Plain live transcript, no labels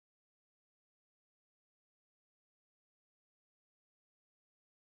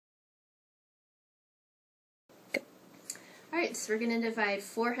Alright, so we're going to divide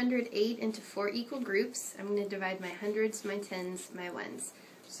 408 into 4 equal groups. I'm going to divide my hundreds, my tens, my ones.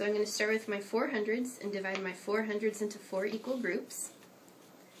 So I'm going to start with my 400s and divide my 400s into 4 equal groups.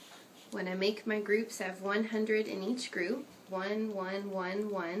 When I make my groups, I have 100 in each group. 1, 1, 1,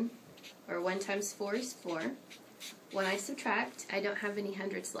 1, or 1 times 4 is 4. When I subtract, I don't have any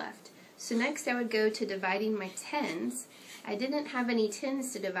hundreds left. So next I would go to dividing my tens. I didn't have any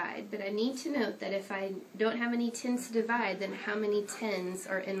tens to divide, but I need to note that if I don't have any tens to divide, then how many tens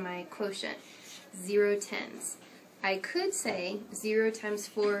are in my quotient? 0 tens. I could say 0 times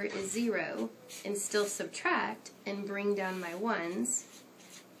 4 is 0 and still subtract and bring down my ones,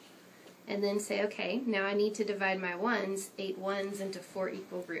 and then say, okay, now I need to divide my ones, 8 ones, into 4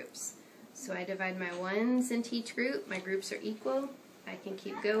 equal groups. So I divide my ones into each group. My groups are equal. I can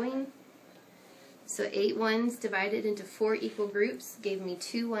keep going. So 8 ones divided into 4 equal groups gave me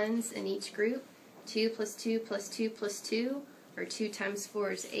 2 ones in each group. 2 plus 2 plus 2 plus 2, or 2 times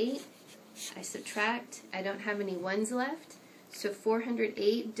 4 is 8. I subtract. I don't have any ones left. So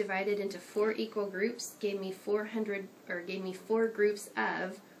 408 divided into 4 equal groups gave me 4 groups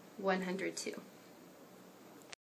of 102.